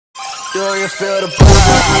Do you feel the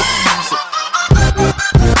vibe?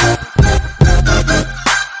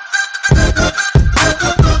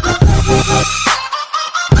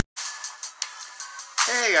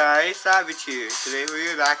 Hey guys, Savage here. Today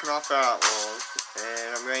we're back in Offroad Outlaws,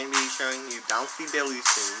 and I'm going to be showing you Bouncy Billy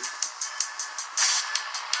soon.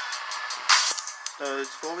 So it's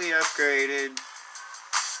fully upgraded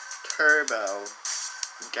turbo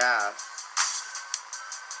gas.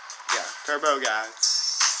 Yeah, turbo gas.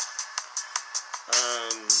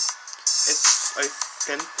 It's a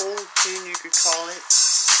simple tune, you could call it.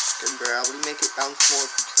 Can barely make it bounce more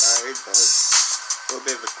if you tried, but a little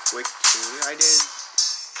bit of a quick tune I did.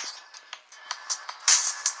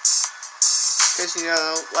 Because, you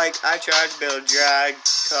know, like, I tried to build a drag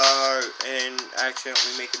car and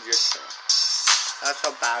accidentally make a drift car. That's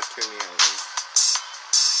how bad tuning I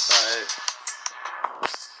is.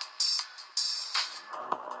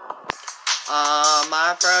 But,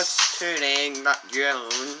 my first tuning, not Joan.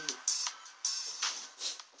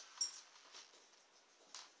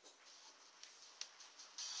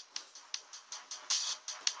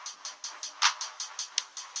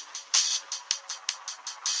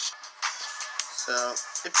 So,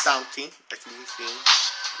 it's Bouncy, as you can see.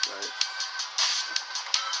 But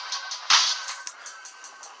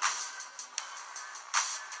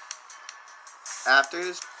after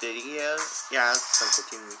this video, yeah, it's simple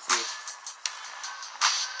tune you see.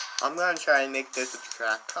 I'm gonna try and make this a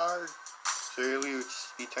track car. So really, we'll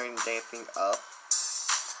just be turning damping up.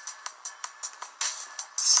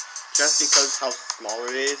 Just because how small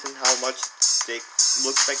it is and how much stick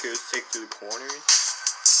looks like it would stick to the corners.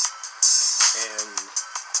 And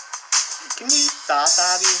can you stop,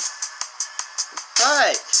 Abby?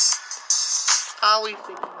 But I always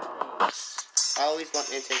think about this. I always want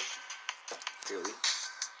to take really.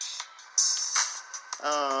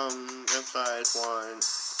 Emphasize one.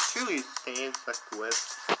 Truly stands like the width.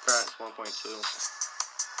 Perhaps 1.2.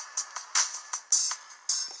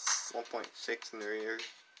 1.6 in the rear.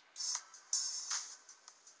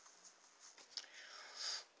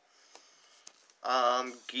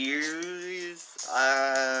 Gears,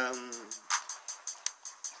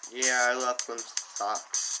 yeah, I left them stock.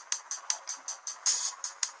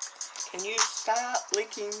 Can you stop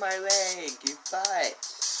licking my leg, you butt?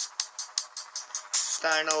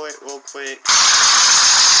 Dino it real quick.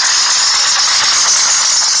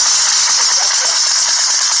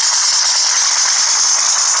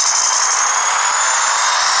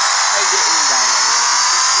 I didn't dino it.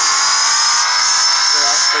 So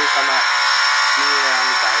that's the first time I see it on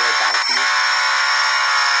the dino Bouncy.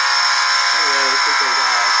 Anyway, it's okay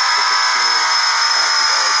guys. It's a tune. Bouncy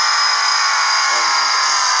dog. Oh my god.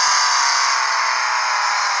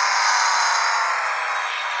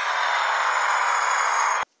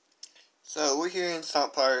 So we're here in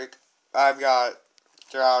Stunt Park. I've got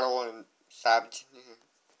Throttle and Savage in here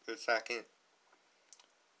for a second.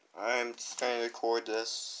 I'm just trying to record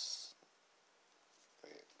this.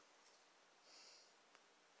 Wait.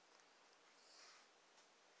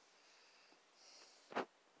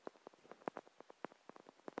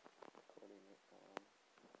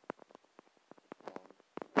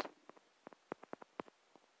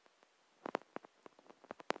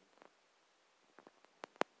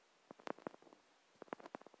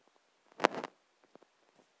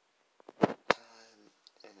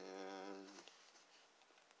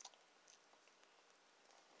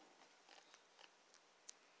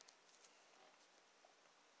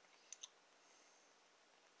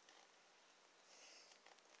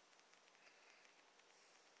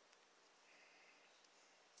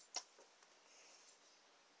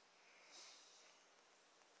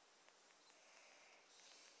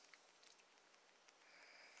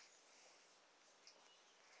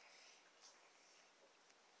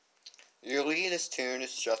 Usually this tune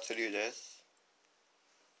is just to do this.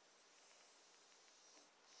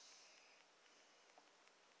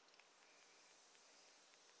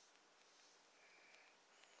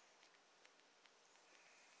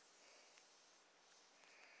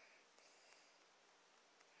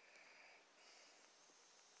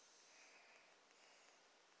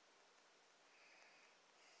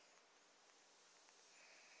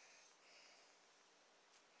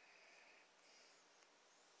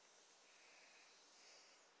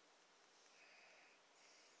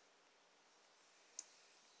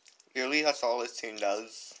 Really, that's all this tune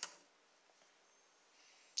does.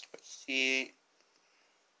 Let's see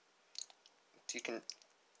if you can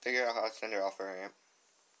figure out how to send it off a ramp.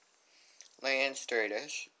 Land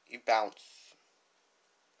straightish, you bounce.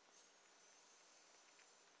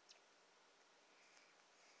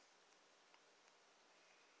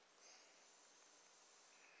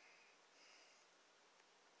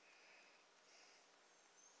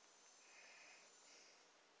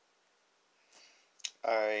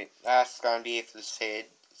 Alright, that's gonna be it for this fade.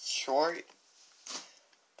 It's short,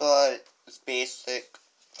 but it's basic.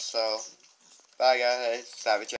 So, bye guys. Savage.